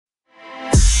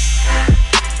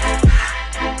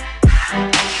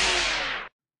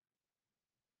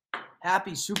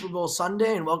Happy Super Bowl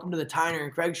Sunday, and welcome to the Tyner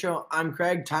and Craig Show. I'm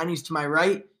Craig. Tiny's to my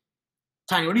right.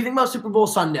 Tiny, what do you think about Super Bowl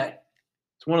Sunday?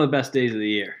 It's one of the best days of the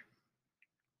year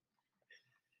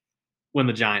when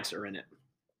the Giants are in it.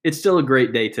 It's still a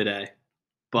great day today,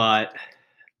 but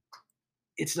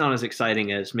it's not as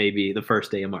exciting as maybe the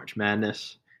first day of March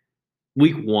Madness.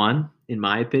 Week 1, in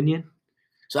my opinion.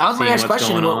 So that was my next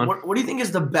question. What do you think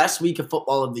is the best week of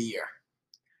football of the year?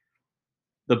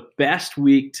 The best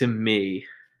week to me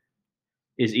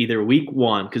is either week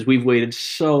 1, because we've waited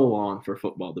so long for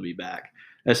football to be back.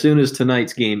 As soon as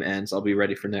tonight's game ends, I'll be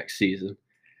ready for next season.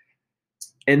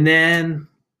 And then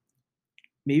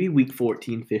maybe week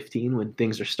 14, 15, when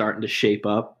things are starting to shape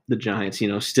up, the Giants,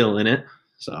 still in it.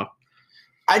 So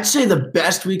I'd say the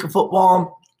best week of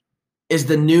football is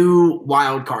the new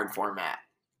wild card format.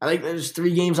 I think there's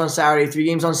 3 games on Saturday, 3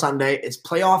 games on Sunday. It's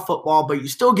playoff football, but you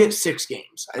still get 6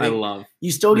 games. I love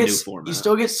you still the get new format. You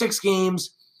still get 6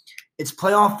 games. It's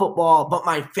playoff football, but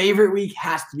my favorite week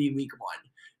has to be week 1.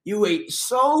 You wait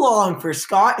so long for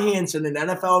Scott Hanson in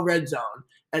NFL Red Zone,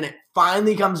 and it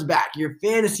finally comes back. Your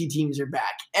fantasy teams are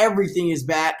back. Everything is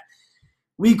back.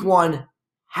 Week 1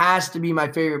 has to be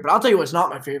my favorite, but I'll tell you what's not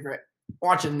my favorite.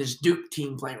 Watching this Duke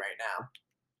team play right now.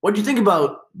 What do you think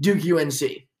about Duke UNC?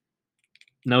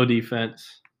 No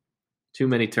defense, too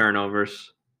many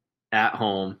turnovers at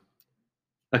home,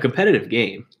 a competitive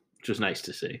game, which was nice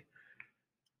to see,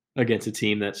 against a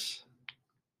team that's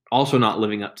also not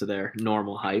living up to their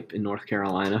normal hype in North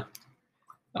Carolina.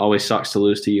 Always sucks to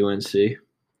lose to UNC.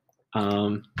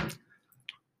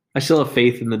 I still have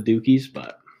faith in the Dukies,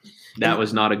 but that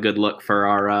was not a good look for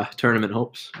our tournament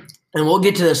hopes. And we'll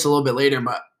get to this a little bit later,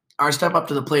 but our step up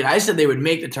to the plate, I said they would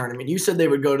make the tournament. You said they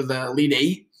would go to the Elite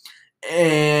 8,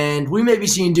 and we may be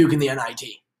seeing Duke in the NIT.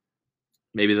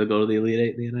 Maybe they'll go to the Elite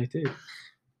 8 in the NIT.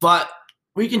 But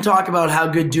we can talk about how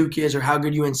good Duke is or how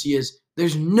good UNC is.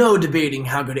 There's no debating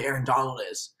how good Aaron Donald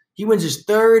is. He wins his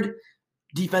 3rd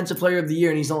Defensive Player of the Year,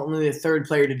 and he's only the 3rd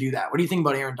player to do that. What do you think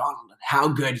about Aaron Donald and how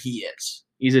good he is?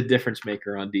 He's a difference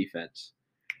maker on defense.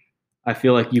 I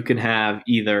feel like you can have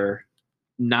either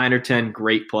 9 or 10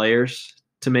 great players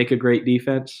to make a great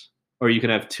defense, or you can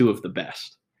have 2 of the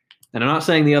best. And I'm not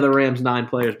saying the other Rams 9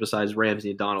 players besides Ramsey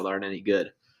and Donald aren't any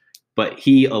good, but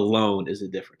he alone is a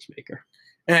difference maker.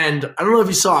 And I don't know if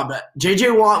you saw, but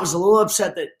J.J. Watt was a little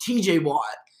upset that T.J. Watt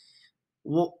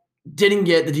didn't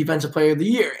get the Defensive Player of the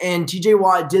Year. And T.J.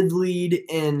 Watt did lead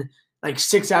in like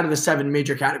 6 out of the 7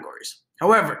 major categories.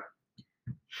 However,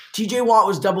 T.J. Watt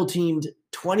was double-teamed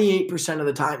 28% of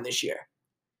the time this year.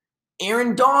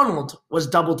 Aaron Donald was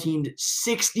double-teamed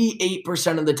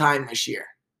 68% of the time this year.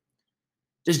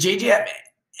 Does J.J. have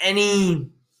any,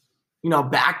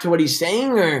 back to what he's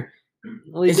saying, or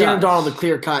is Aaron Donald the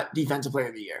clear-cut Defensive Player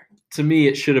of the Year? To me,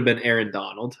 it should have been Aaron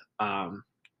Donald.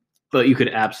 But you could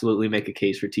absolutely make a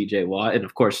case for T.J. Watt. And,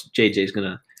 of course, J.J.'s going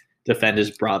to defend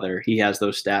his brother. He has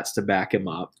those stats to back him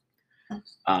up.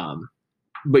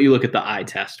 But you look at the eye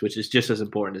test, which is just as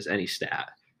important as any stat.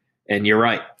 And you're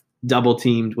right.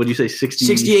 Double-teamed, what do you say,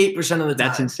 68% of the time.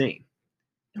 That's insane.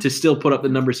 To still put up the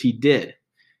numbers he did,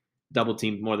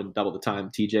 double-teamed more than double the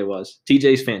time T.J. was.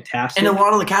 T.J.'s fantastic. And a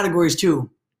lot of the categories, too.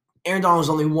 Aaron Donald was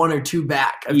only 1 or 2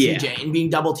 back of T.J. and being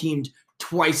double-teamed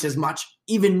twice as much,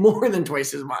 even more than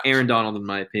twice as much. Aaron Donald, in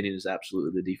my opinion, is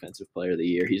absolutely the Defensive Player of the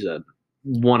Year. He's a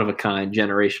one-of-a-kind,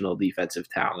 generational defensive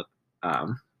talent.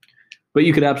 But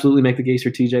you could absolutely make the case for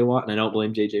T.J. Watt, and I don't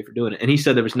blame J.J. for doing it. And he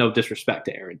said there was no disrespect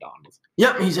to Aaron Donald.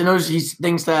 Yep, he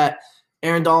thinks that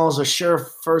Aaron Donald's a sure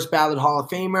first ballot Hall of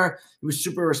Famer. He was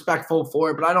super respectful for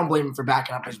it, but I don't blame him for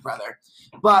backing up his brother.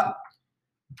 But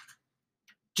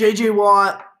J.J.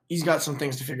 Watt, he's got some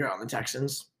things to figure out on the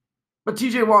Texans. But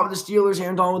T.J. Watt with the Steelers,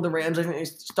 Aaron Donald with the Rams, I think they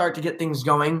start to get things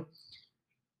going.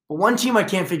 But one team I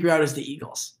can't figure out is the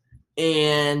Eagles.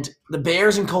 And the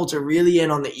Bears and Colts are really in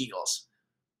on the Eagles,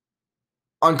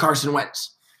 on Carson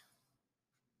Wentz.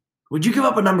 Would you give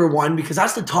up a number 1? Because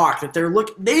that's the talk that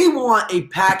they want a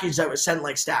package that was sent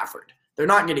like Stafford. They're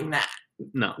not getting that.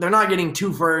 No. They're not getting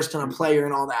 2 firsts and a player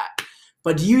and all that.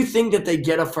 But do you think that they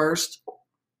get a first?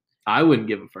 I wouldn't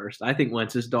give a first. I think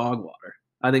Wentz is dog water.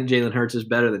 I think Jalen Hurts is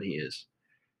better than he is.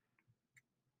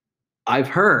 I've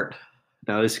heard,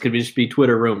 now this could just be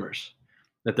Twitter rumors,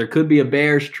 that there could be a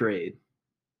Bears trade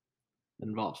that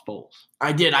involves Foles.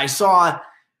 I did. I saw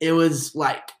it was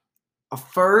like a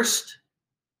first,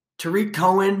 Tariq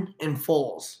Cohen, and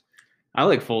Foles. I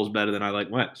like Foles better than I like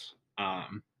Wentz.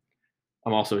 I'm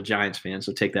also a Giants fan,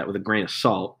 so take that with a grain of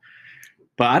salt.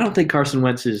 But I don't think Carson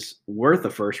Wentz is worth a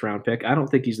first-round pick. I don't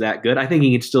think he's that good. I think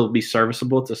he can still be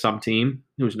serviceable to some team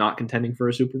who's not contending for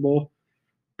a Super Bowl.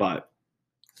 But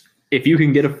if you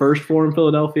can get a first for him,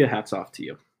 Philadelphia, hats off to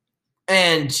you.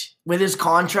 And with his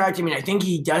contract, I mean, I think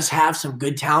he does have some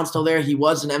good talent still there. He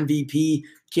was an MVP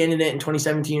candidate in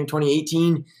 2017 and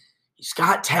 2018. He's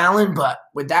got talent, but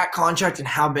with that contract and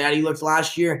how bad he looked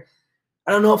last year,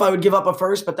 I don't know if I would give up a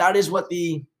first, but that is what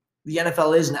the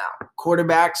NFL is now.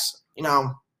 Quarterbacks,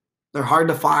 they're hard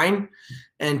to find,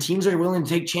 and teams are willing to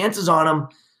take chances on them.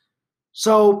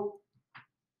 So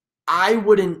I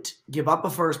wouldn't give up a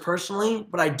first personally,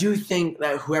 but I do think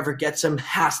that whoever gets him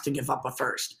has to give up a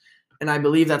first. And I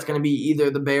believe that's going to be either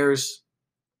the Bears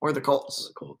or the Colts.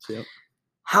 The Colts, yep.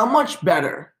 How much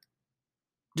better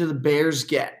do the Bears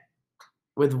get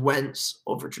with Wentz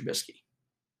over Trubisky?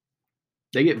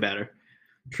 They get better.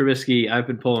 Trubisky, I've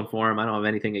been pulling for him. I don't have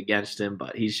anything against him,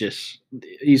 but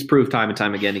he's proved time and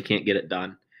time again he can't get it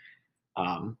done.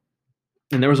 And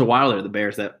there was a while there, the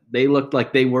Bears, that they looked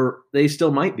like they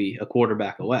still might be a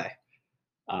quarterback away.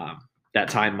 That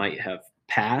time might have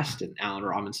passed, and Allen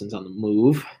Robinson's on the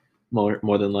move,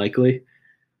 more than likely.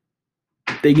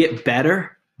 They get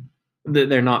better.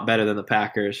 They're not better than the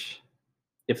Packers.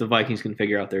 If the Vikings can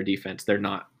figure out their defense, they're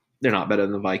not better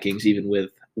than the Vikings, even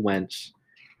with Wentz.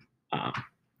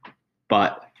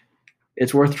 But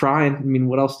it's worth trying. I mean,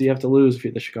 what else do you have to lose if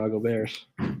you're the Chicago Bears?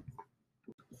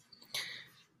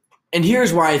 And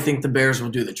here's why I think the Bears will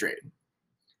do the trade.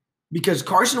 Because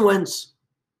Carson Wentz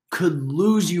could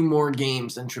lose you more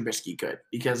games than Trubisky could.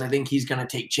 Because I think he's going to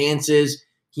take chances.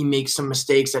 He makes some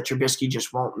mistakes that Trubisky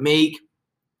just won't make.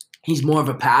 He's more of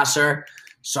a passer,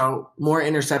 so more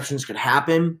interceptions could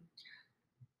happen.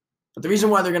 But the reason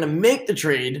why they're going to make the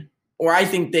trade, or I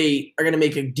think they are going to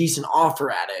make a decent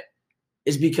offer at it,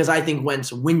 is because I think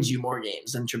Wentz wins you more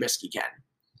games than Trubisky can.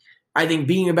 I think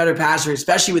being a better passer,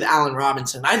 especially with Allen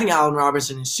Robinson, I think Allen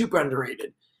Robinson is super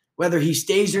underrated. Whether he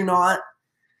stays or not,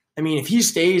 I mean, if he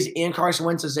stays and Carson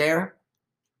Wentz is there,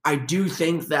 I do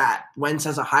think that Wentz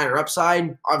has a higher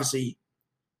upside. Obviously,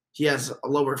 he has a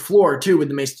lower floor, too, with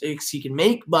the mistakes he can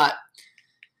make. But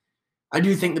I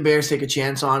do think the Bears take a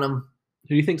chance on him. Who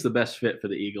do you think's the best fit for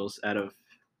the Eagles out of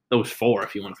those four,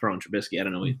 if you want to throw in Trubisky? I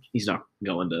don't know. He's not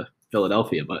going to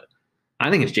Philadelphia, but I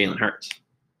think it's Jalen Hurts.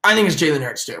 I think it's Jalen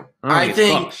Hurts, too. I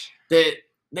think that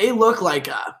they look like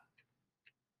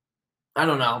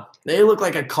they look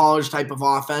like a college type of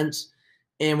offense.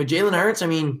 And with Jalen Hurts, I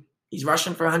mean, he's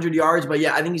rushing for 100 yards, but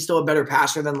yeah, I think he's still a better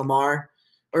passer than Lamar,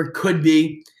 or could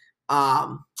be.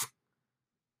 I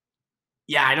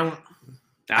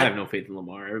have no faith in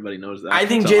Lamar. Everybody knows that. I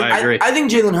think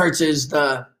Jalen Hurts is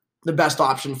the best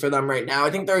option for them right now.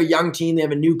 I think they're a young team. They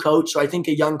have a new coach, so I think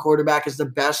a young quarterback is the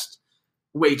best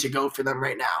way to go for them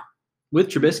right now. With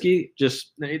Trubisky,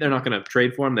 they're not going to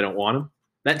trade for him. They don't want him.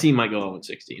 That team might go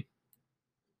 0-16.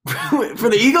 For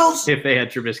the Eagles? If they had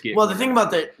Trubisky. Well, the thing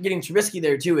about getting Trubisky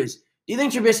there, too, is do you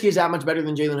think Trubisky is that much better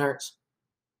than Jalen Hurts?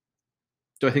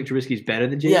 Do I think Trubisky's better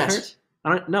than Jalen Hurts?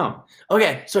 I don't know.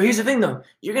 Okay, so here's the thing, though.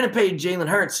 You're going to pay Jalen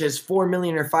Hurts his $4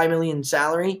 million or $5 million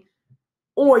salary,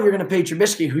 or you're going to pay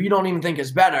Trubisky, who you don't even think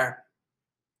is better,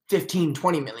 $15,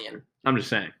 $20 million. I'm just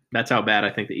saying. That's how bad I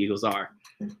think the Eagles are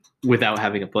without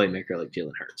having a playmaker like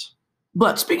Jalen Hurts.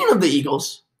 But speaking of the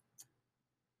Eagles,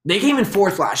 they came in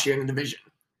fourth last year in the division.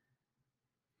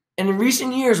 And in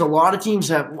recent years, a lot of teams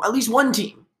have, at least one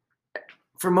team,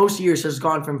 for most years, has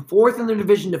gone from fourth in their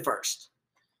division to first.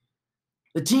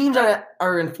 The teams that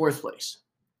are in fourth place: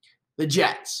 the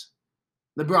Jets,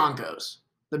 the Broncos,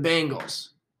 the Bengals,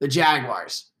 the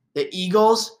Jaguars, the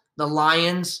Eagles, the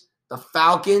Lions, the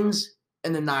Falcons,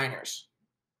 and the Niners.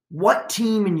 What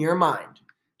team in your mind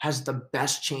has the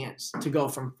best chance to go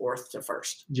from fourth to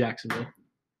first? Jacksonville.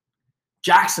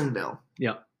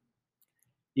 Yep.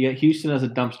 You got Houston as a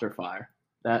dumpster fire.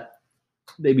 That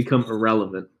they become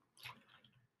irrelevant.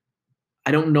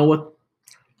 I don't know what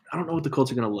the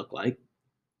Colts are going to look like.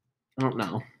 I don't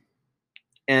know.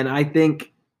 And I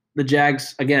think the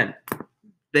Jags, again,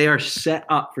 they are set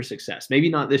up for success. Maybe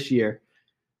not this year,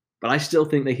 but I still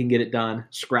think they can get it done.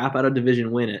 Scrap out a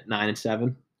division win at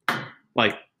 9-7,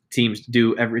 like teams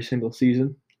do every single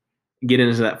season. Get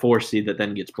into that 4 seed that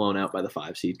then gets blown out by the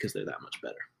 5 seed because they're that much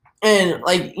better. And,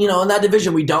 in that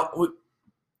division,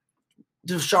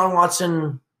 Deshaun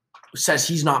Watson says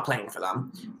he's not playing for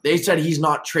them. They said he's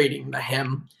not trading to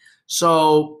him.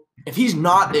 So if he's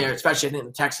not there, especially I think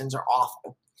the Texans are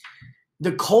awful.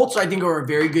 The Colts, I think, are a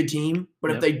very good team.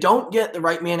 But if they don't get the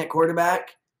right man at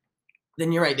quarterback,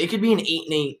 then you're right. They could be an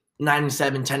 8-8,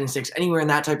 9-7, 10-6, anywhere in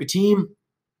that type of team.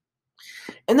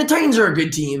 And the Titans are a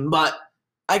good team, but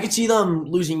I could see them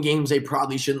losing games they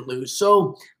probably shouldn't lose.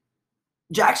 So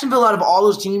Jacksonville, out of all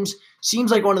those teams,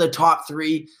 seems like one of the top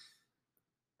 3.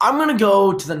 I'm going to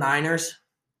go to the Niners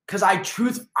because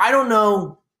I don't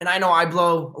know, and I know I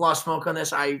blow a lot of smoke on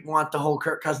this. I want the whole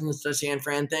Kirk Cousins to San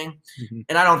Fran thing,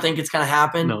 and I don't think it's going to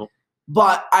happen. No,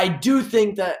 But I do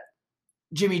think that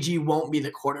Jimmy G won't be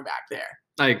the quarterback there.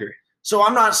 I agree. So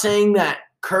I'm not saying that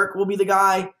Kirk will be the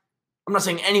guy. I'm not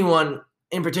saying anyone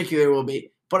in particular will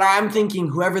be. But I'm thinking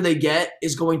whoever they get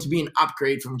is going to be an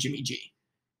upgrade from Jimmy G.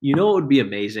 You know what would be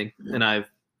amazing? And I've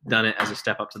done it as a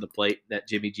step up to the plate that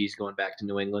Jimmy G's going back to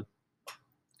New England.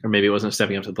 Or maybe it wasn't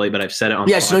stepping up to the plate, but I've said it on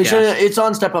the podcast. Yes, no, it's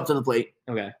on step up to the plate.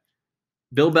 Okay.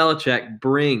 Bill Belichick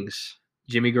brings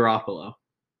Jimmy Garoppolo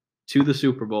to the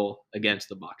Super Bowl against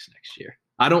the Bucs next year.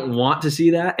 I don't want to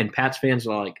see that, and Pats fans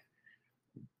are like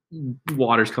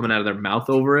water's coming out of their mouth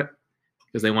over it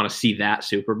because they want to see that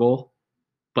Super Bowl.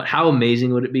 But how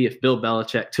amazing would it be if Bill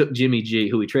Belichick took Jimmy G,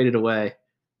 who he traded away,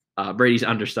 Brady's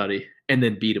understudy, and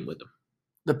then beat him with him?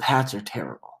 The Pats are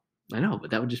terrible. I know, but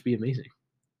that would just be amazing.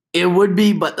 It would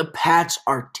be, but the Pats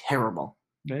are terrible.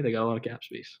 Okay, they got a lot of cap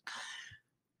space.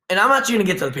 And I'm actually going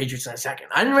to get to the Patriots in a second.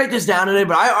 I didn't write this down today,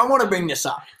 but I want to bring this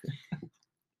up.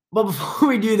 But before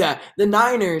we do that, the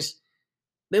Niners,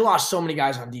 they lost so many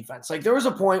guys on defense. Like, there was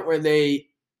a point where they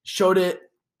showed it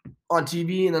on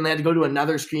TV, and then they had to go to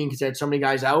another screen because they had so many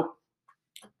guys out.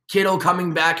 Kittle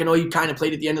coming back. I know he kind of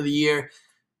played at the end of the year.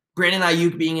 Brandon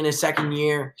Ayuk being in his second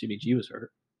year. Jimmy G was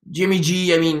hurt. Jimmy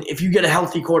G, I mean, if you get a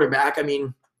healthy quarterback, I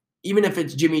mean, even if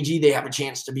it's Jimmy G, they have a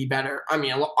chance to be better. I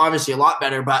mean, obviously a lot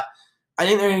better, but I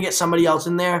think they're going to get somebody else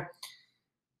in there.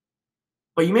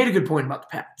 But you made a good point about the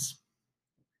Pats.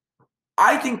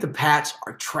 I think the Pats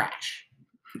are trash.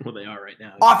 Well, they are right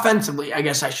now. Offensively, I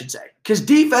guess I should say. Because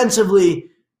defensively,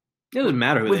 it doesn't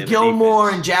matter who with Gilmore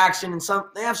and Jackson and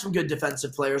they have some good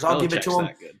defensive players. I'll give it to them.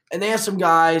 And they have some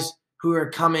guys who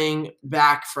are coming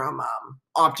back from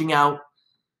opting out.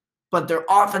 But their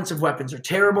offensive weapons are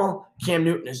terrible. Cam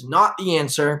Newton is not the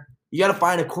answer. You got to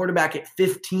find a quarterback at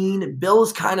 15.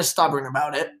 Bill's kind of stubborn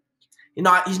about it. He's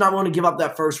not willing to give up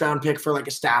that first-round pick for like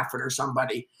a Stafford or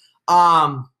somebody.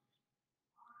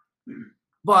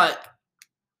 But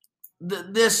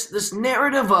this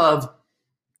narrative of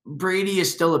Brady is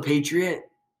still a Patriot,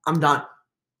 I'm done.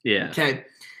 Yeah. Okay.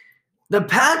 The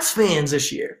Pats fans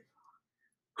this year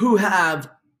who have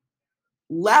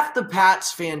left the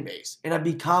Pats fan base and have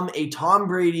become a Tom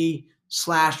Brady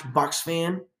 / Bucks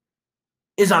fan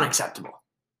is unacceptable.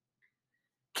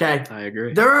 Okay. I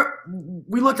agree.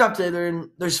 We looked up to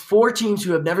there's 4 teams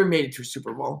who have never made it to a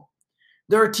Super Bowl.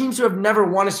 There are teams who have never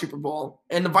won a Super Bowl,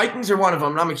 and the Vikings are one of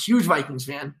them, and I'm a huge Vikings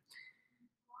fan.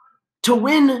 To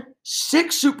win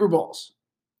 6 Super Bowls,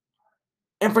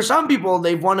 and for some people,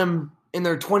 they've won them in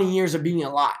their 20 years of being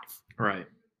alive. Right.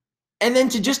 And then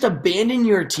to just abandon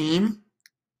your team,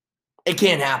 it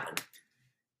can't happen.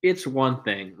 It's one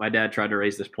thing. My dad tried to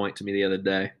raise this point to me the other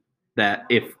day, that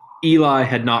if Eli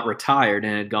had not retired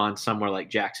and had gone somewhere like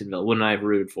Jacksonville, wouldn't I have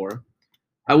rooted for him?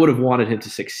 I would have wanted him to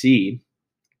succeed.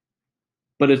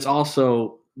 But it's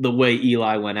also the way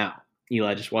Eli went out.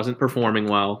 Eli just wasn't performing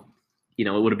well. It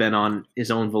would have been on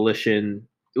his own volition.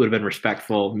 It would have been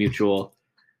respectful, mutual.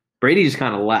 Brady just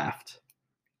kind of left.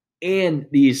 And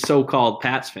these so-called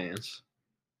Pats fans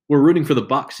were rooting for the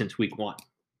Bucs since week 1.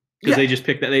 Because they just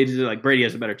picked that. They just like, Brady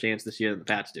has a better chance this year than the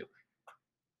Pats do.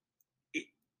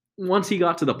 Once he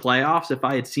got to the playoffs, if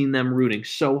I had seen them rooting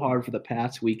so hard for the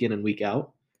Pats week in and week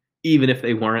out, even if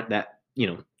they weren't that,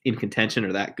 in contention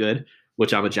or that good,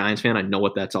 which I'm a Giants fan, I know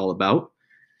what that's all about,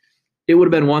 it would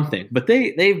have been one thing. But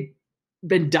they've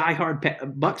been diehard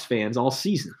Bucs fans all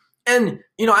season. And,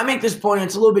 I make this point,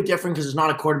 it's a little bit different because it's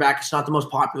not a quarterback. It's not the most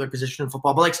popular position in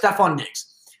football. But like Stephon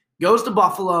Diggs goes to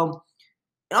Buffalo.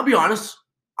 And I'll be honest,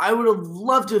 I would have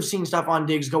loved to have seen Stephon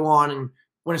Diggs go on and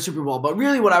win a Super Bowl. But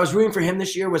really what I was rooting for him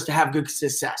this year was to have good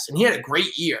success. And he had a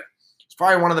great year. He's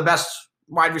probably one of the best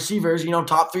wide receivers,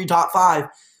 top 3, top 5.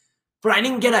 But I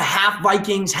didn't get a half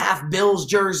Vikings, half Bills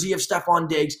jersey of Stephon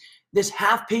Diggs. This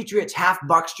half Patriots, half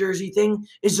Bucks jersey thing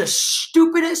is the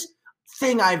stupidest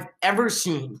thing I've ever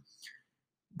seen.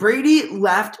 Brady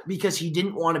left because he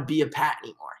didn't want to be a Pat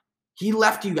anymore. He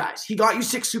left you guys. He got you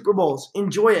 6 Super Bowls.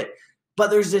 Enjoy it. But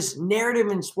there's this narrative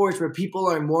in sports where people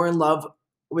are more in love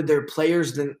with their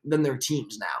players than their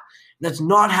teams now. And that's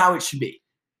not how it should be.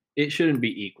 It shouldn't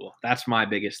be equal. That's my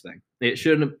biggest thing. It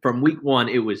shouldn't. From week 1,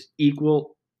 it was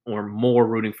equal or more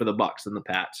rooting for the Bucs than the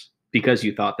Pats because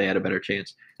you thought they had a better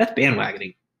chance. That's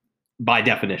bandwagoning by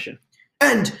definition.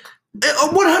 And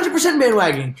 100%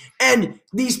 bandwagoning. And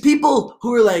these people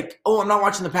who are like, oh, I'm not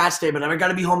watching the Pats today, but I got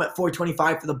to be home at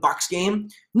 4:25 for the Bucs game.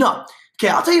 No. Okay,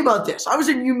 I'll tell you about this. I was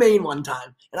in UMaine one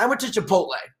time, and I went to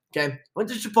Chipotle. Okay, went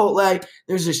to Chipotle.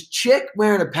 There's this chick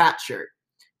wearing a Pats shirt,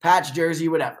 Pats jersey,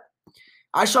 whatever.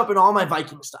 I show up in all my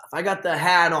Viking stuff. I got the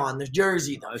hat on, the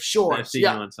jersey, the I've shorts. seen you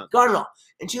on something. Got it all.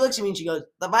 And she looks at me and she goes,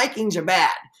 the Vikings are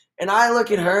bad. And I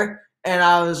look at her and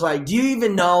I was like, do you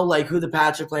even know like who the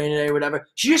Pats are playing today or whatever?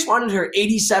 She just wanted her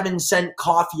 87-cent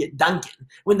coffee at Dunkin'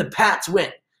 when the Pats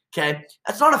win. Okay?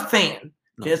 That's not a fan.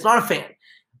 Okay, it's not a fan.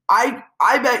 I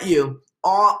bet you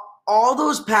all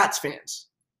those Pats fans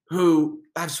who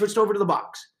have switched over to the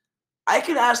Bucs, I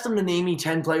could ask them to name me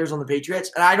 10 players on the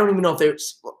Patriots, and I don't even know if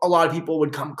a lot of people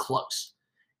would come close.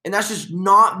 And that's just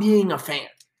not being a fan.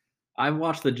 I've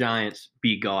watched the Giants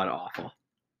be god-awful.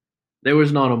 There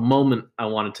was not a moment I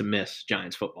wanted to miss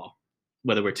Giants football,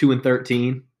 whether we're 2-13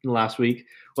 in the last week,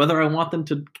 whether I want them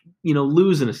to,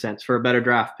 lose in a sense for a better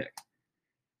draft pick.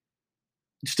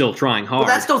 Still trying hard.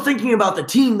 But that's still thinking about the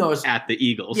team, though. At the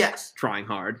Eagles. Yes. Trying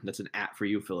hard. That's an at for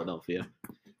you, Philadelphia.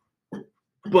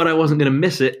 But I wasn't going to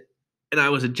miss it. And I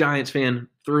was a Giants fan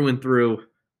through and through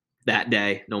that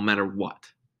day, no matter what.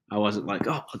 I wasn't like,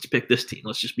 oh, let's pick this team.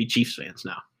 Let's just be Chiefs fans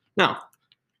now. No.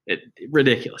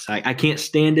 Ridiculous. I can't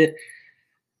stand it.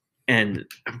 And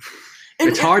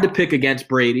it's hard to pick against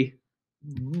Brady.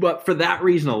 But for that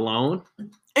reason alone,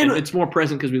 and it's more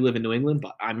present because we live in New England,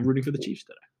 but I'm rooting for the Chiefs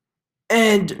today.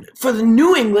 And for the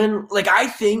New England, I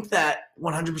think that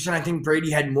 100%, I think Brady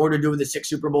had more to do with the 6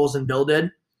 Super Bowls than Bill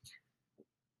did.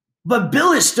 But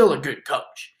Bill is still a good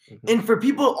coach. Mm-hmm. And for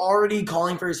people already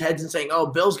calling for his heads and saying, oh,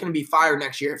 Bill's going to be fired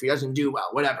next year if he doesn't do well,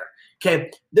 whatever.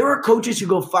 Okay, there are coaches who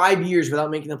go 5 years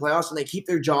without making the playoffs and they keep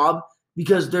their job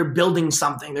because they're building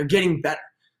something. They're getting better.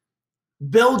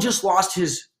 Bill just lost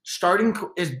his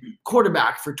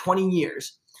quarterback for 20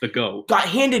 years. The GOAT. Got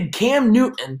handed Cam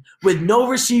Newton with no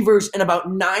receivers and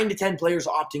about 9 to 10 players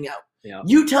opting out. Yeah.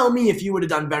 You tell me if you would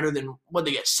have done better than what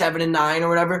they get 7-9 or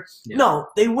whatever. Yeah. No,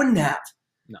 they wouldn't have.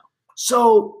 No.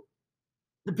 So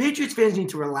the Patriots fans need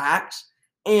to relax.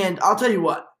 And I'll tell you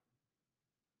what,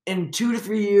 in 2 to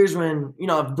 3 years when,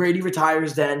 if Brady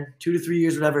retires then, 2 to 3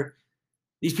 years, whatever,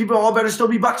 these people all better still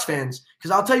be Bucs fans. Because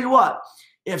I'll tell you what,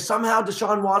 if somehow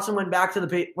Deshaun Watson went to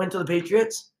the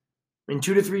Patriots in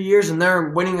 2 to 3 years and they're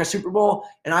winning a Super Bowl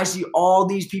and I see all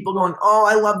these people going, oh,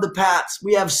 I love the Pats.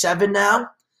 We have 7 now.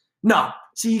 No.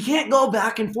 See, you can't go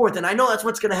back and forth. And I know that's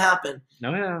what's going to happen.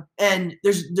 No, yeah. And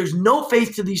there's no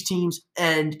faith to these teams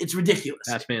and it's ridiculous.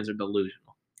 Pats fans are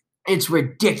delusional. It's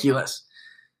ridiculous.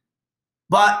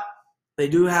 But they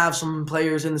do have some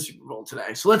players in the Super Bowl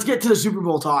today. So let's get to the Super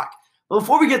Bowl talk. But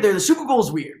before we get there, the Super Bowl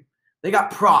is weird. They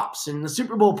got props and the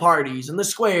Super Bowl parties and the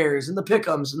squares and the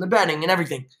pick'ems and the betting and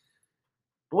everything.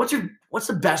 But what's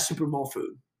the best Super Bowl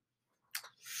food?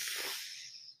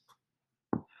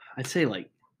 I'd say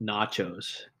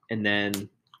nachos and then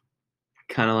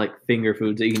kind of finger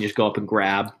foods that you can just go up and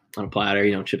grab on a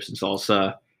platter, chips and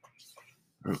salsa,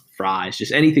 fries,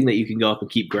 just anything that you can go up and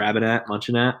keep grabbing at,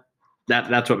 munching at.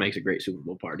 That's what makes a great Super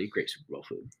Bowl party, great Super Bowl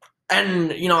food.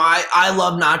 And, I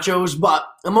love nachos, but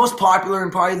the most popular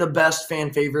and probably the best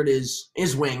fan favorite is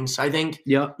wings. I think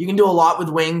you can do a lot with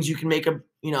wings. You can make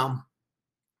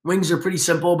wings are pretty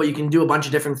simple, but you can do a bunch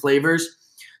of different flavors.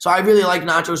 So I really like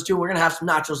nachos too. We're going to have some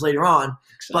nachos later on.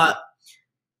 Excited. But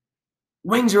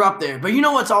wings are up there. But you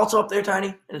know what's also up there, Tiny?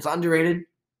 And it's underrated?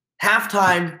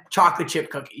 Halftime chocolate chip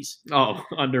cookies. Oh,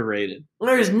 underrated.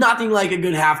 There is nothing like a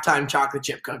good halftime chocolate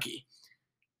chip cookie.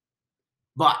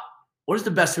 But what is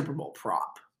the best Super Bowl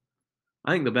prop?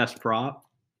 I think the best prop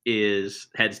is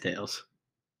heads, tails.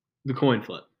 The coin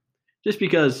flip. Just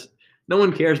because no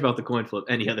one cares about the coin flip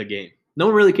any other game. No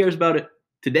one really cares about it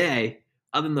today,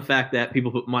 other than the fact that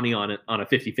people put money on it on a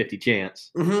 50-50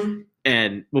 chance. Mm-hmm.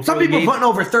 And some people are putting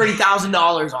over $30,000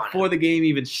 on it. Before the game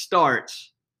even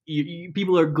starts,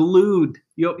 people are glued.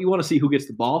 You want to see who gets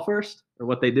the ball first or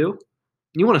what they do?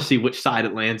 You want to see which side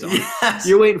it lands on. Yes.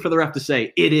 You're waiting for the ref to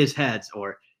say, it is heads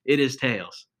or it is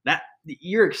tails.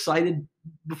 You're excited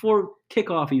before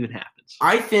kickoff even happens.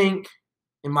 I think,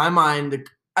 in my mind,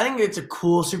 I think it's a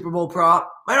cool Super Bowl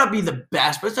prop. Might not be the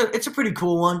best, but it's a pretty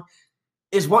cool one.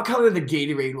 Is what color the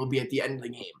Gatorade will be at the end of the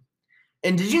game.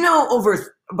 And did you know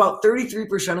over about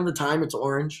 33% of the time it's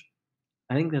orange?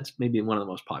 I think that's maybe one of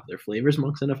the most popular flavors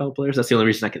amongst NFL players. That's the only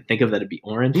reason I can think of that it'd be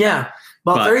orange. Yeah,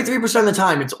 about 33% of the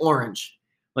time it's orange.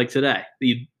 Like today,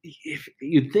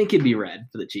 you'd think it'd be red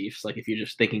for the Chiefs, if you're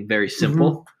just thinking very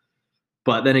simple. Mm-hmm.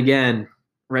 But then again,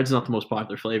 red's not the most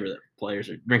popular flavor that players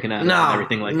are drinking out of and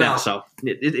everything like that. So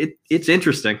it's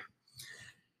interesting.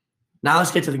 Now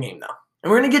let's get to the game, though.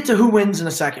 And we're going to get to who wins in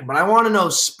a second, but I want to know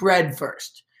spread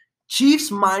first. Chiefs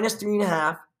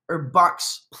 -3.5 or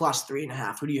Bucs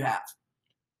 +3.5. Who do you have?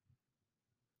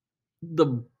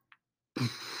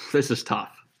 This is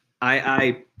tough.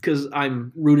 Because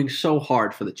I'm rooting so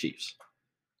hard for the Chiefs.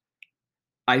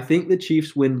 I think the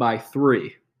Chiefs win by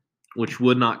 3, which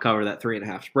would not cover that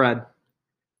 3.5 spread.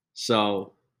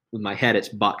 So with my head, it's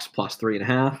Bucks plus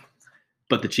 3.5,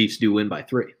 but the Chiefs do win by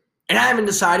 3. And I haven't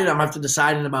decided. I'm going to have to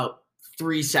decide in about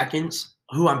 3 seconds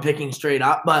who I'm picking straight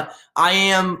up. But I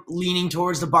am leaning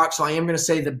towards the Bucks, so I am going to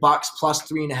say the Bucks plus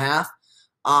 3.5.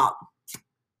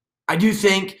 I do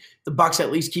think the Bucks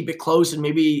at least keep it close, and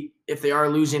maybe if they are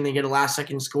losing, they get a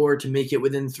last-second score to make it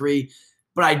within 3.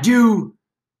 But I do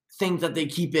think that they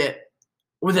keep it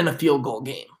within a field goal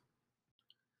game.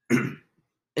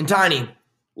 And Tiny,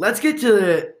 let's get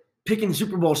to picking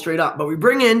Super Bowl straight up. But we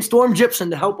bring in Storm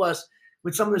Gibson to help us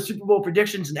with some of the Super Bowl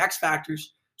predictions and X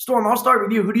factors. Storm, I'll start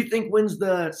with you. Who do you think wins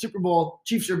the Super Bowl,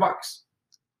 Chiefs or Bucks?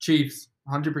 Chiefs,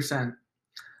 100%.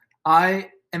 I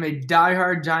am a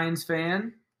diehard Giants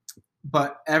fan,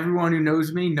 but everyone who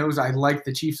knows me knows I like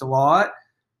the Chiefs a lot.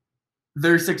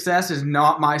 Their success is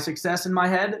not my success in my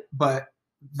head, but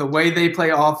the way they play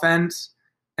offense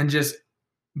and just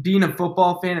being a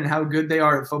football fan and how good they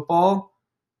are at football,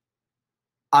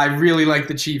 I really like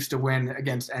the Chiefs to win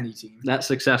against any team. That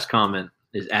success comment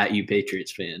is at you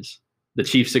Patriots fans. The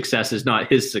Chiefs' success is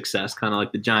not his success, kind of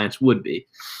like the Giants would be.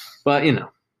 But, you know,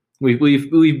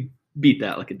 we beat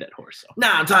that like a dead horse. So.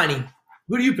 Nah, Tiny,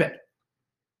 who do you pick?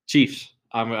 Chiefs.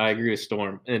 I agree with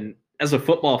Storm. And as a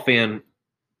football fan,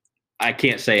 I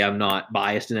can't say I'm not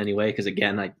biased in any way because,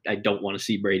 again, I don't want to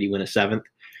see Brady win a 7th.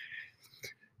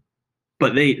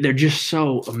 But they're just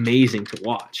so amazing to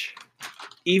watch.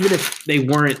 Even if they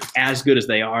weren't as good as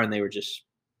they are and they were just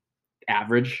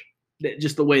average,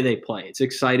 just the way they play. It's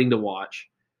exciting to watch.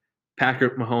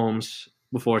 Patrick Mahomes,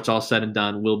 before it's all said and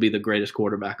done, will be the greatest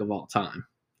quarterback of all time.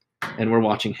 And we're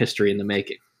watching history in the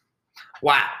making.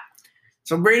 Wow.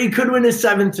 So Brady could win his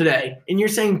 7th today. And you're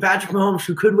saying Patrick Mahomes,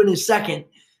 who could win his 2nd,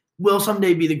 will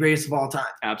someday be the greatest of all time.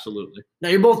 Absolutely. Now,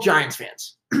 you're both Giants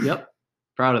fans. Yep.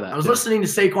 Proud of that. I was listening to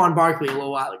Saquon Barkley a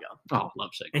little while ago. Oh,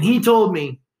 love Saquon. And he told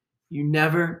me, you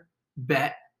never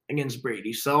bet against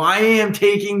Brady. So I am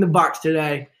taking the Bucks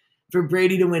today for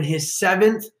Brady to win his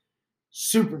 7th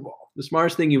Super Bowl. The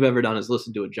smartest thing you've ever done is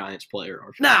listen to a Giants player.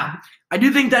 Now, I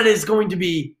do think that is going to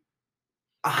be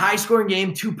a high-scoring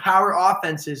game, 2 power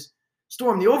offenses.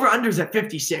 Storm, the over-under is at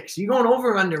 56. Are you going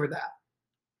over or under with that?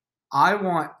 I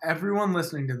want everyone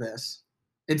listening to this.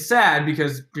 It's sad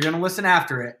because you're going to listen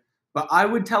after it, but I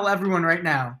would tell everyone right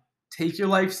now, take your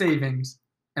life savings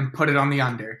and put it on the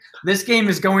under. This game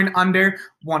is going under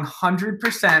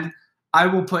 100%. I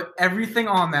will put everything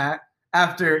on that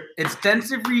after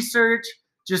extensive research,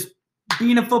 just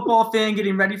being a football fan,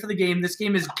 getting ready for the game. This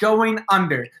game is going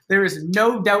under. There is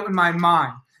no doubt in my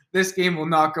mind this game will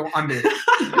not go under.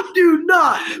 Do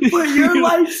not put your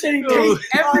life savings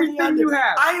everything you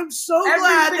have. I am so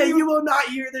glad that you will not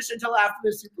hear this until after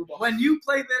the Super Bowl. When you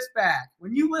play this back,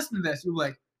 when you listen to this, you're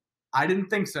like, I didn't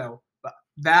think so, but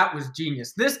that was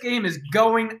genius. This game is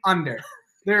going under.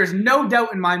 There is no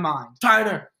doubt in my mind.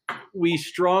 Tyler. We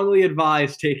strongly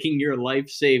advise taking your life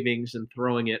savings and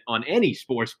throwing it on any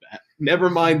sports bet. Never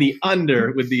mind the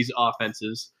under with these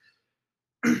offenses.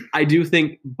 I do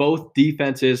think both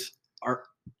defenses are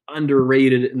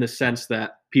underrated in the sense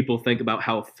that people think about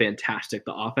how fantastic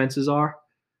the offenses are.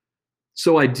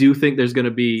 So I do think there's going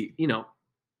to be,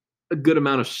 a good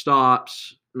amount of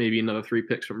stops, maybe another 3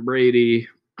 picks from Brady.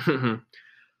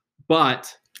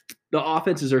 But the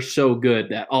offenses are so good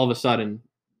that all of a sudden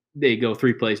they go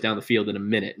 3 plays down the field in a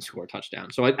minute and score a touchdown.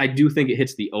 So I do think it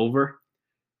hits the over.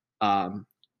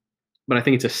 But I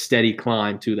think it's a steady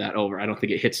climb to that over. I don't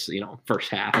think it hits, first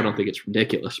half. I don't think it's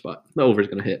ridiculous, but the over is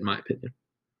going to hit, in my opinion.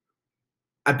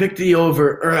 I picked the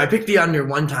under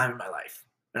one time in my life,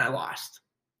 and I lost.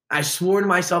 I swore to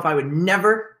myself I would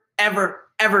never, ever,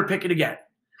 ever pick it again.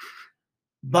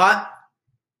 But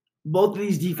both of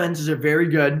these defenses are very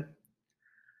good.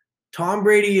 Tom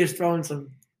Brady has thrown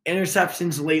some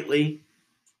interceptions lately.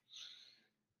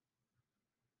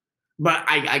 But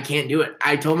I can't do it.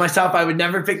 I told myself I would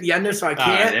never pick the under, so I can't.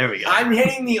 All right, there we go. I'm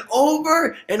hitting the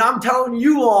over, and I'm telling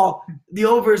you all the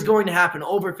over is going to happen,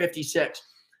 over 56.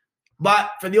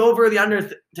 But for the over or the under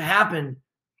to happen,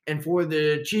 and for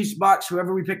the Chiefs, Bucks,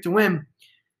 whoever we pick to win,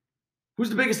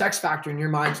 who's the biggest X factor in your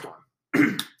mind,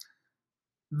 Storm?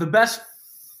 The best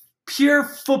pure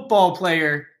football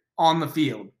player on the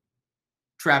field,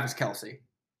 Travis Kelce.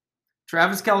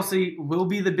 Travis Kelce will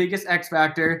be the biggest X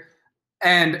factor,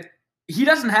 and he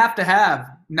doesn't have to have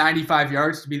 95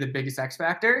 yards to be the biggest X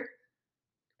factor.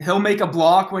 He'll make a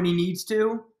block when he needs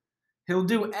to. He'll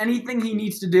do anything he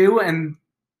needs to do, and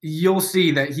you'll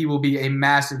see that he will be a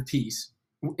massive piece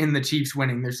in the Chiefs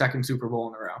winning their 2nd Super Bowl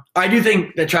in a row. I do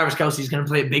think that Travis Kelce is going to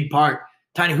play a big part.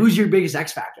 Tiny, who's your biggest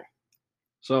X factor?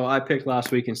 So I picked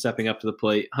last week in stepping up to the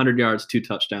plate, 100 yards, 2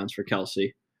 touchdowns for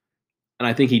Kelsey. And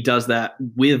I think he does that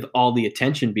with all the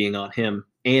attention being on him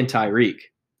and Tyreek.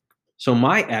 So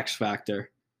my X factor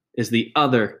is the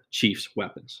other Chiefs'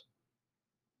 weapons.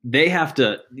 They have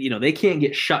to, they can't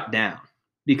get shut down,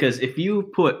 because if you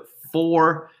put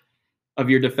 4 of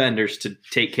your defenders to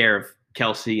take care of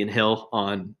Kelsey and Hill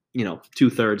on,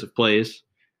 2/3 of plays,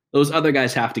 those other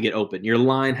guys have to get open. Your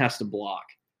line has to block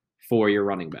for your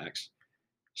running backs.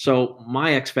 So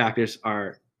my X factors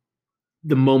are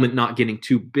the moment not getting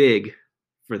too big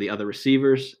for the other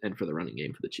receivers and for the running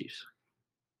game for the Chiefs.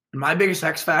 My biggest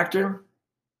X factor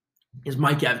is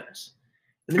Mike Evans.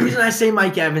 And the reason I say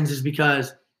Mike Evans is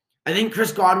because I think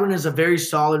Chris Godwin is a very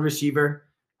solid receiver,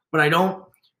 but I don't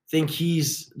think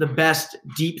he's the best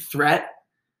deep threat.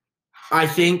 I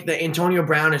think that Antonio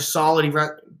Brown is solid. He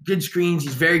runs good screens.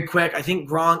 He's very quick. I think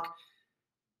Gronk,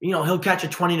 he'll catch a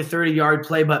 20 to 30-yard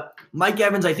play, but Mike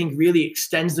Evans, I think, really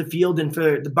extends the field. And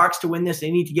for the Bucs to win this,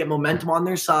 they need to get momentum on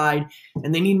their side,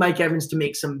 and they need Mike Evans to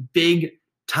make some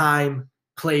big-time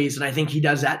plays, and I think he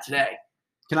does that today.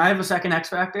 Can I have a second X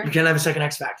factor? You can have a second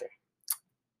X factor.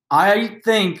 I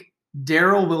think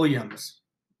Darrell Williams,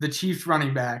 the Chiefs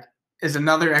running back, is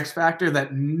another X factor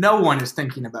that no one is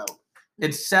thinking about,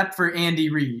 except for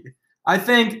Andy Reid. I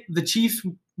think the Chiefs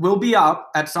will be up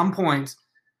at some point,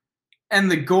 and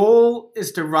the goal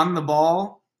is to run the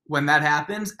ball when that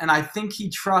happens, and I think he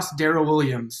trusts Darrell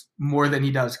Williams more than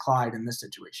he does Clyde in this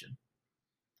situation.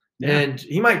 Yeah. And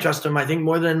he might trust him, I think,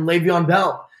 more than Le'Veon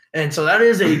Bell. And so that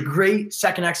is a great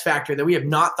second X factor that we have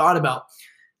not thought about.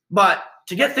 But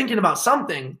to get thinking about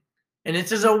something, and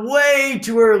this is a way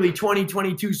too early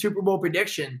 2022 Super Bowl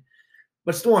prediction,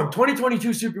 but Storm,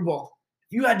 2022 Super Bowl,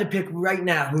 if you had to pick right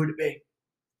now, who would it be?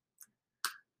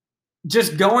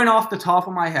 Just going off the top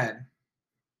of my head,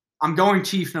 I'm going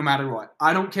Chiefs no matter what.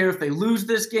 I don't care if they lose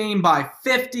this game by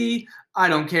 50. I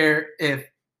don't care if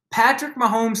Patrick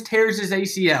Mahomes tears his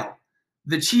ACL.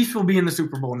 The Chiefs will be in the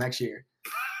Super Bowl next year,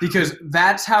 because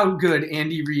that's how good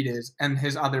Andy Reid is and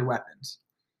his other weapons.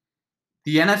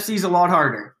 The NFC is a lot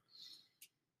harder.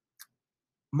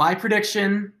 My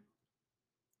prediction,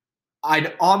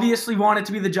 I'd obviously want it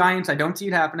to be the Giants. I don't see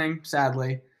it happening,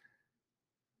 sadly,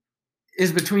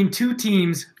 is between 2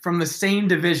 teams from the same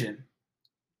division.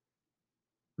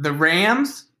 The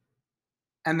Rams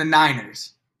and the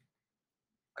Niners.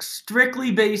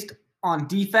 Strictly based on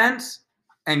defense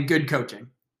and good coaching.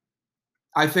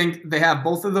 I think they have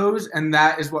both of those, and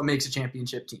that is what makes a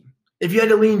championship team. If you had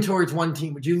to lean towards one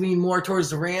team, would you lean more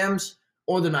towards the Rams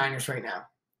or the Niners right now?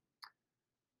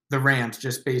 The Rams,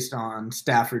 just based on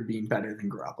Stafford being better than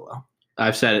Garoppolo.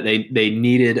 I've said it. They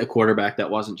needed a quarterback that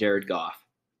wasn't Jared Goff.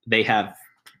 They have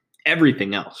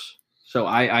everything else. So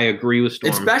I agree with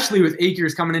Storm. Especially with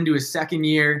Akers coming into his second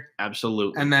year.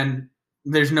 Absolutely. And then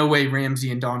there's no way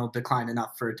Ramsey and Donald decline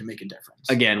enough for it to make a difference.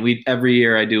 Again, every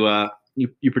year I do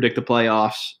you predict the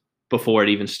playoffs before it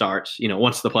even starts.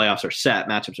 Once the playoffs are set,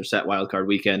 matchups are set, wild card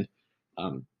weekend.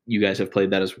 You guys have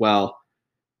played that as well.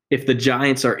 If the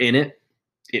Giants are in it,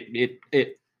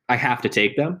 I have to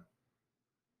take them.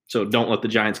 So don't let the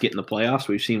Giants get in the playoffs.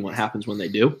 We've seen what happens when they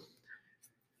do.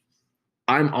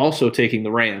 I'm also taking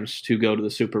the Rams to go to the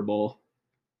Super Bowl,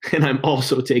 and I'm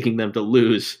also taking them to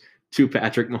lose to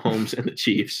Patrick Mahomes and the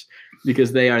Chiefs,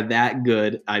 because they are that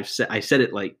good. I said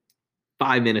it like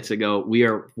 5 minutes ago. We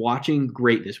are watching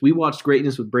greatness. We watched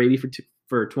greatness with Brady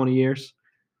for 20 years.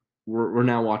 We're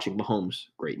now watching Mahomes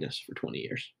greatness for 20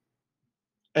 years.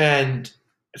 And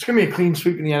it's going to be a clean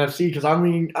sweep in the NFC, because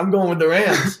I'm going with the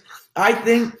Rams. I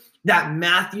think that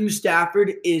Matthew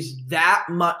Stafford is that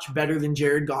much better than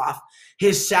Jared Goff.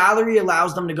 His salary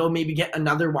allows them to go maybe get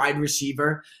another wide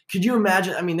receiver. Could you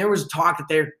imagine? I mean, there was talk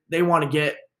that they want to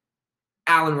get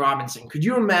Allen Robinson. Could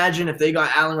you imagine if they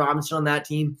got Allen Robinson on that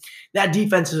team? That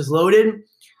defense is loaded.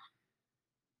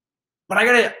 But I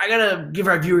gotta give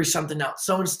our viewers something else.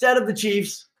 So instead of the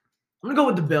Chiefs, I'm gonna go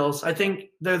with the Bills. I think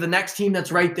they're the next team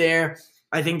that's right there.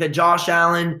 I think that Josh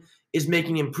Allen is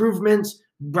making improvements.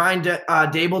 Brian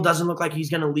Dable doesn't look like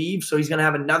he's going to leave, so he's going to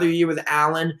have another year with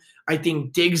Allen. I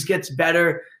think Diggs gets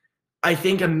better. I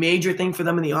think a major thing for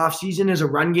them in the offseason is a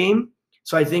run game.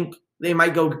 So I think they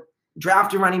might go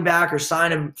draft a running back or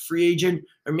sign a free agent,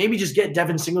 or maybe just get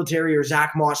Devin Singletary or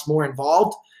Zach Moss more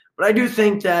involved. But I do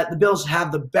think that the Bills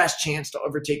have the best chance to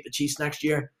overtake the Chiefs next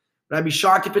year. But I'd be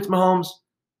shocked if it's Mahomes.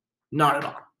 Not at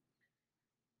all.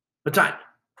 But time.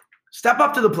 Step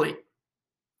up to the plate.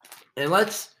 And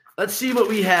let's see what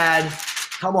we had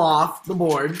come off the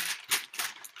board.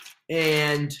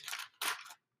 And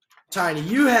Tiny,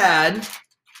 you were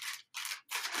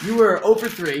 0 for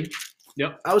 3.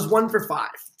 Yep. I was 1 for 5.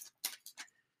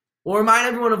 We'll remind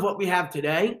everyone of what we have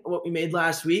today, what we made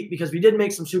last week, because we did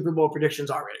make some Super Bowl predictions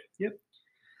already. Yep.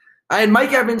 I had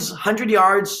Mike Evans 100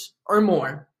 yards or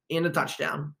more and a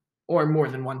touchdown, or more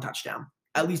than one touchdown,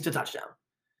 at least a touchdown.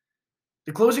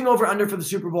 The closing over-under for the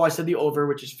Super Bowl, I said the over,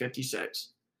 which is 56.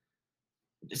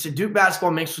 I said Duke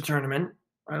basketball makes the tournament.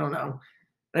 I don't know.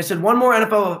 And I said one more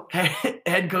NFL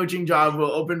head coaching job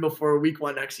will open before week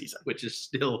 1 next season. Which is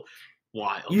still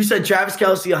wild. You said Travis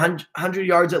Kelce 100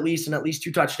 yards at least and at least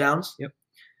 2 touchdowns. Yep.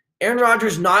 Aaron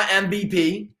Rodgers not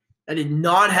MVP. That did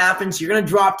not happen, so you're going to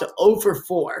drop to 0 for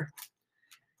 4. You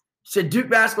said Duke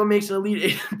basketball makes an Elite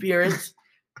 8 appearance.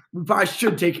 We probably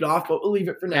should take it off, but we'll leave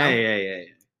it for now. Hey.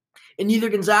 And neither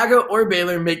Gonzaga or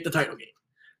Baylor make the title game.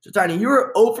 So, Tiny, you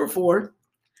were 0 for 4.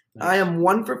 Nice. I am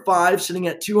 1 for 5, sitting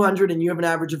at 200, and you have an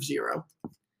average of 0.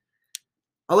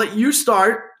 I'll let you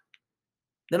start.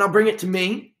 Then I'll bring it to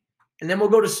me. And then we'll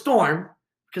go to Storm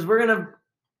because we're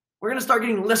gonna start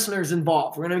getting listeners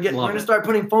involved. We're gonna start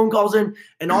putting phone calls in,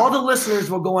 and all the listeners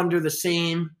will go under the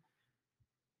same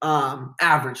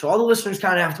average. So all the listeners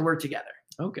kind of have to work together.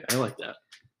 Okay, I like that.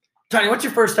 Tony, what's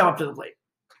your first step up to the plate?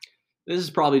 This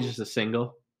is probably just a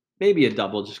single, maybe a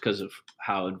double, just because of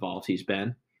how involved he's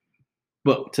been.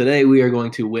 But today we are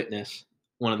going to witness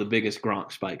one of the biggest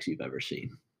Gronk spikes you've ever seen.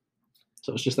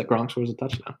 So it's just that Gronk scores a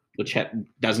touchdown, which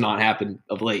does not happen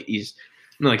of late. He's,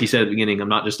 like he said at the beginning, I'm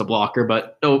not just a blocker,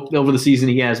 but over the season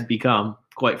he has become,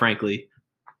 quite frankly,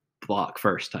 block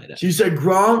first tight end. So you said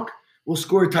Gronk will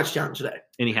score a touchdown today.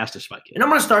 And he has to spike it. And I'm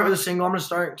going to start with a single. I'm going to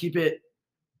start and keep it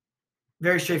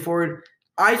very straightforward.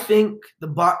 I think the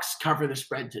Bucs cover the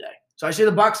spread today. So I say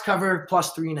the Bucs cover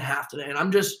plus 3.5 today. And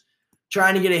I'm just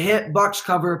trying to get a hit. Bucs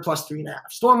cover plus 3.5.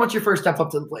 Storm, what's your first step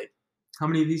up to the plate? How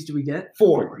many of these do we get?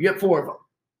 4. You get 4 of them.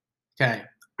 Okay.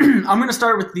 I'm going to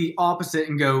start with the opposite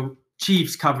and go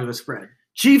Chiefs cover the spread.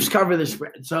 Chiefs cover the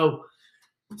spread. So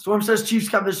Storm says Chiefs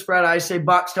cover the spread. I say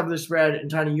Bucs cover the spread. And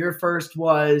Tiny, your first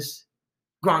was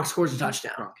Gronk scores a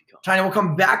touchdown. Tiny, we'll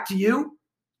come back to you.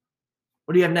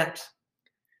 What do you have next?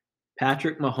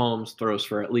 Patrick Mahomes throws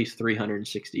for at least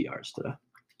 360 yards today.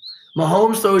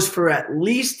 Mahomes throws for at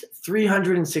least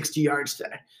 360 yards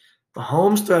today.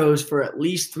 Mahomes throws for at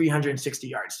least 360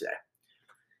 yards today.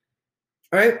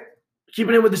 All right.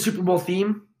 Keeping it with the Super Bowl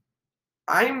theme,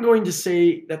 I am going to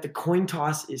say that the coin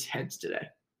toss is heads today.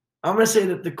 I'm going to say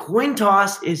that the coin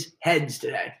toss is heads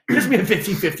today. It gives me a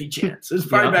 50-50 chance. It's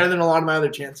probably better than a lot of my other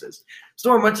chances.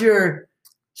 Storm, what's your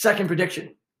second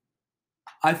prediction?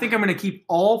 I think I'm going to keep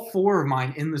all 4 of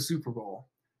mine in the Super Bowl.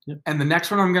 Yep. And the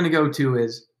next one I'm going to go to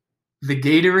is the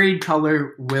Gatorade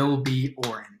color will be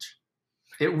orange.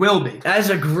 It will be. That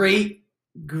is a great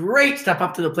step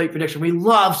up to the plate prediction. We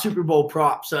love Super Bowl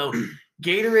props. So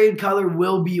Gatorade color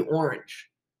will be orange.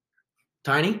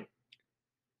 Tiny,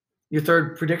 your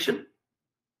third prediction?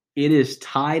 It is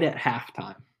tied at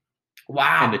halftime.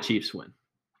 Wow. And the Chiefs win.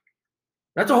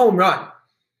 That's a home run.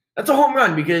 That's a home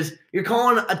run because you're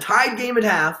calling a tied game at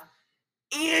half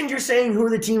and you're saying who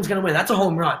the team's going to win. That's a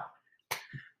home run.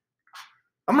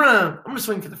 I'm gonna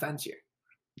swing for the fence here.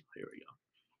 Here we go.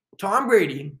 Tom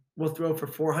Brady will throw for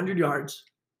 400 yards,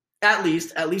 at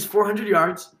least 400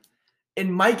 yards,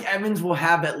 and Mike Evans will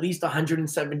have at least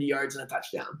 170 yards and a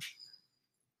touchdown.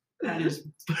 That is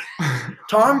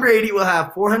Tom Brady will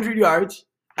have 400 yards,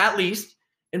 at least,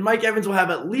 and Mike Evans will have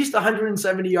at least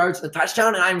 170 yards and a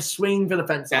touchdown, and I'm swinging for the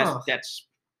fence.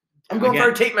 I'm going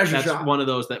for a tape measure shot. That's one of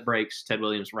those that breaks Ted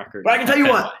Williams' record. But I can tell you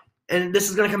what, and this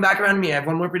is going to come back around to me. I have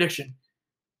one more prediction.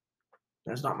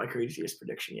 That's not my craziest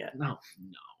prediction yet. No.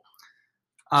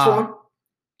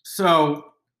 So,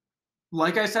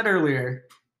 like I said earlier,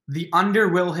 the under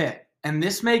will hit. And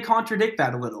this may contradict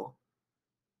that a little.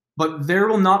 But there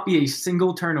will not be a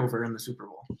single turnover in the Super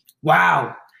Bowl.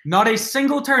 Wow. Not a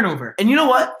single turnover. And you know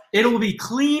what? It will be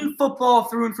clean football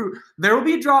through and through. There will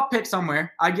be a drop pick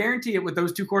somewhere. I guarantee it with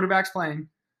those 2 quarterbacks playing.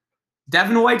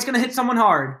 Devin White's going to hit someone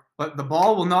hard, but the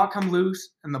ball will not come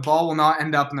loose, and the ball will not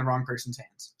end up in the wrong person's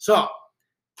hands. So,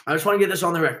 I just want to get this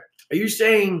on the record. Are you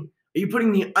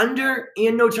putting the under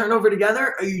and no turnover together,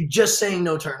 or are you just saying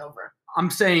no turnover?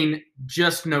 I'm saying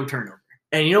just no turnover.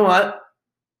 And you know what?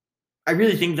 I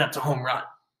really think that's a home run.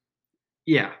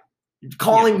 Yeah.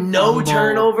 Calling no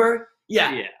turnover.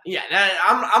 Yeah. Yeah.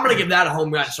 I'm going to give that a home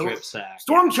run. So,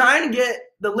 Storm trying to get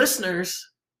the listeners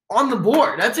on the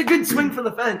board. That's a good swing for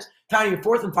the fence. Tiny, your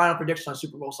fourth and final prediction on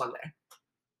Super Bowl Sunday.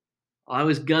 I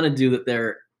was going to do that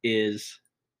there is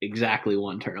exactly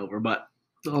 1 turnover, but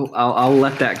I'll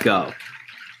let that go.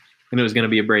 And it was going to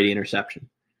be a Brady interception.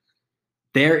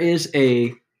 There is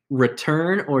a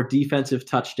return or defensive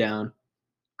touchdown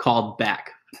called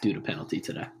back due to penalty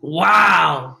today.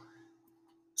 Wow.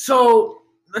 So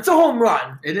That's a home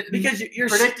run. Because you're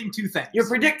predicting two things. You're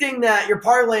predicting that you're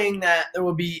parlaying that there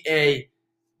will be a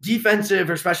defensive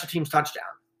or special teams touchdown.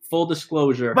 Full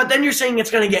disclosure. But then you're saying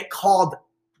it's going to get called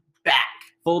back.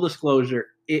 Full disclosure,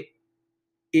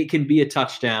 it can be a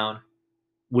touchdown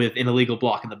with an illegal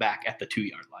block in the back at the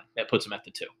 2-yard line. That puts them at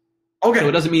the 2. Okay. So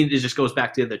it doesn't mean it just goes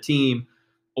back to the other team,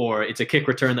 or it's a kick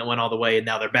return that went all the way and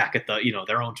now they're back at the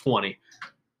their own 20.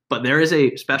 But there is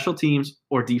a special teams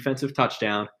or defensive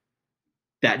touchdown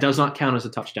that does not count as a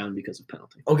touchdown because of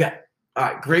penalty. Okay. All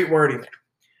right. Great wording there.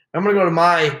 I'm going to go to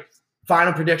my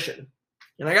final prediction.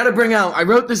 And I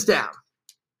wrote this down.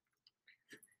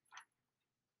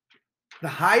 The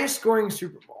highest scoring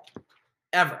Super Bowl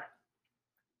ever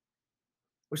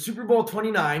was Super Bowl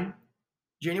 29,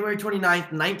 January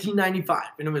 29th, 1995.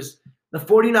 And it was the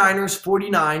 49ers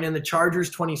 49 and the Chargers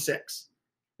 26.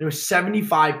 It was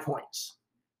 75 points.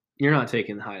 You're not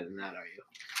taking higher than that, are you?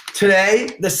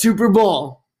 Today, the Super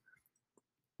Bowl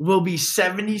will be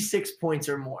 76 points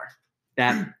or more.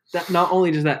 That not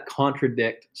only does that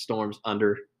contradict Storm's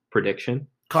under prediction,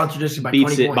 Contradicted by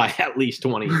beats 20 it points. by at least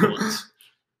 20 points.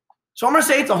 So I'm going to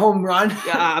say it's a home run.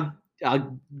 Yeah,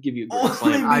 I'll give you a good Only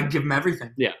slam. I'd give him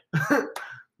everything. Yeah.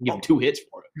 Give him 2 hits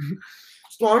for it.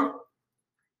 Storm?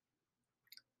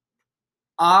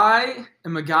 I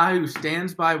am a guy who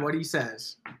stands by what he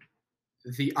says.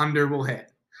 The under will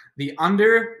hit. The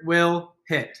under will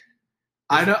hit.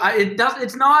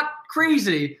 It's not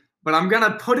crazy, but I'm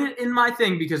gonna put it in my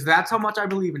thing because that's how much I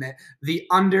believe in it. The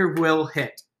under will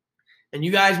hit. And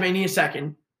you guys may need a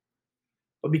second,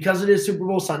 but because it is Super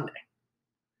Bowl Sunday,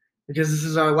 because this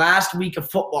is our last week of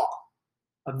football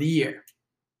of the year,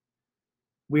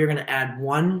 we are going to add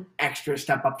one extra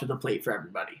step up to the plate for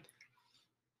everybody.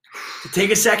 So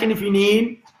take a second if you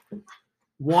need.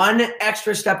 One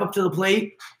extra step up to the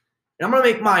plate. And I'm going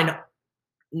to make mine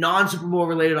non-Super Bowl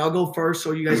related. I'll go first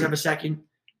so you guys have a second.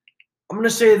 I'm going to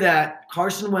say that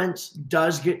Carson Wentz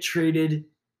does get traded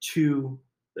to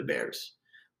the Bears.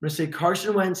 I'm going to say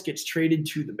Carson Wentz gets traded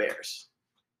to the Bears.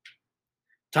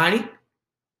 Tiny?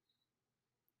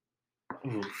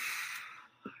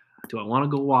 Do I want to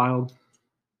go wild?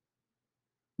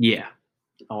 Yeah,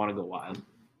 I want to go wild.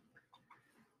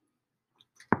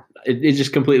 It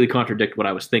just completely contradicts what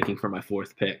I was thinking for my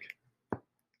 4th pick.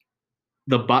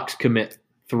 The Bucs commit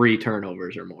 3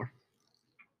 turnovers or more.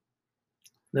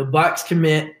 The Bucs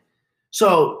commit.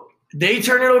 So they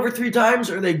turn it over 3 times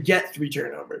or they get 3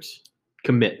 turnovers?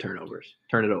 Commit turnovers.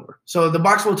 Turn it over. So the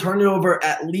Bucs will turn it over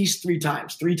at least 3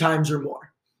 times. 3 times or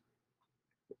more.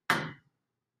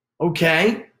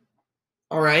 Okay.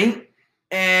 All right.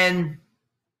 And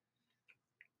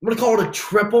I'm going to call it a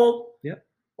triple. Yep.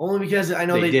 Only because I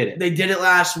know they did it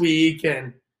last week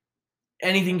and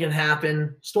anything can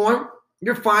happen. Storm,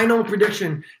 your final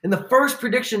prediction and the first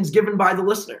predictions given by the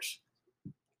listeners.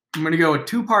 I'm going to go a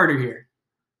 2-parter here.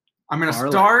 I'm going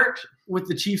to start with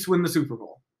the Chiefs win the Super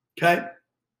Bowl. Okay.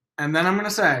 And then I'm going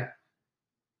to say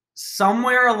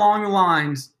somewhere along the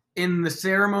lines in the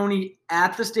ceremony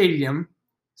at the stadium,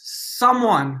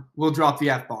 someone will drop the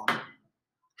F-bomb.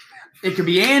 It could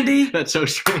be Andy. That's so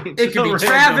strange. It could be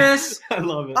Travis. I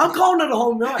love it. I'm calling it a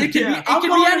home run. It could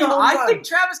be anyone. I think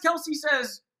Travis Kelce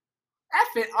says, F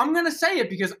it. I'm going to say it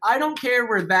because I don't care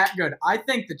we're that good. I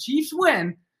think the Chiefs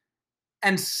win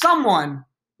and someone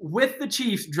with the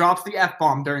Chiefs drops the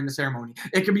F-bomb during the ceremony.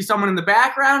 It could be someone in the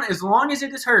background. As long as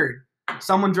it is heard,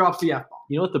 someone drops the F-bomb.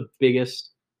 You know what the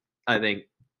biggest, I think,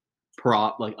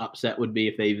 upset would be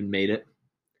if they even made it?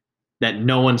 That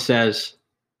no one says,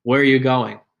 where are you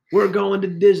going? We're going to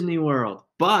Disney World.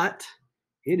 But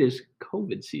it is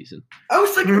COVID season. I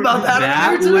was thinking about that.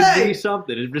 That today. would be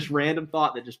something. It's just random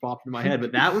thought that just popped in my head,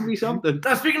 but that would be something.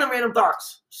 Now, speaking of random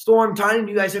thoughts, Storm, Tiny,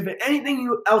 do you guys have anything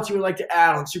else you would like to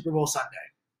add on Super Bowl Sunday?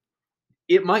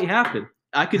 It might happen.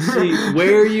 I could see,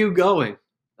 where are you going?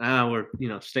 We're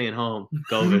staying home.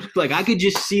 COVID. Like I could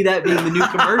just see that being the new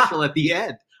commercial at the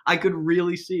end. I could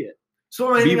really see it.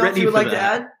 Storm, anything else you would like to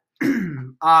add?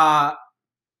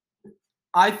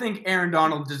 I think Aaron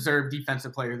Donald deserved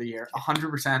Defensive Player of the Year,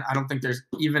 100%. I don't think there's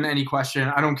even any question.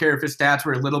 I don't care if his stats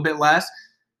were a little bit less.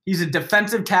 He's a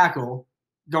defensive tackle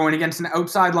going against an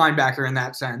outside linebacker in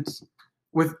that sense,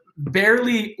 with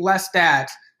barely less stats,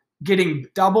 getting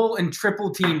double and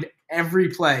triple teamed every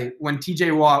play when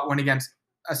TJ Watt went against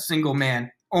a single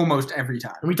man almost every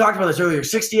time. And we talked about this earlier.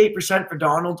 68% for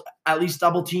Donald, at least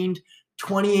double teamed.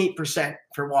 28%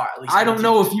 for Watt. At least I don't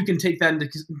know if you can take that into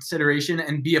consideration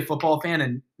and be a football fan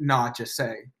and not just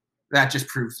say that just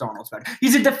proves Donald's better.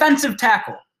 He's a defensive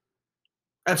tackle.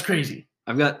 That's crazy.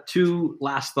 I've got 2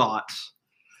 last thoughts.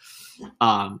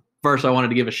 First, I wanted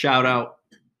to give a shout out.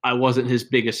 I wasn't his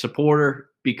biggest supporter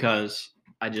because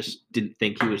I just didn't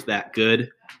think he was that good.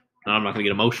 I'm not going to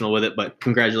get emotional with it, but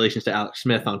congratulations to Alex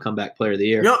Smith on Comeback Player of the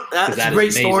Year. Yep, that's that a great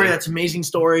is story. amazing. That's an amazing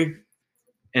story.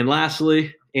 And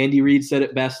lastly, Andy Reid said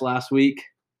it best last week.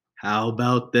 How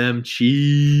about them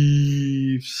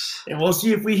Chiefs? And we'll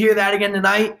see if we hear that again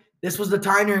tonight. This was the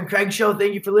Tyner and Craig Show.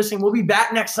 Thank you for listening. We'll be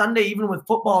back next Sunday, even with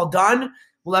football done.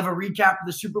 We'll have a recap of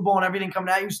the Super Bowl and everything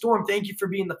coming at you. Storm, thank you for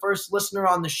being the first listener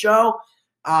on the show,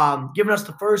 giving us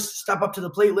the first step up to the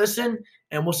plate listen,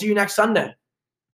 and we'll see you next Sunday.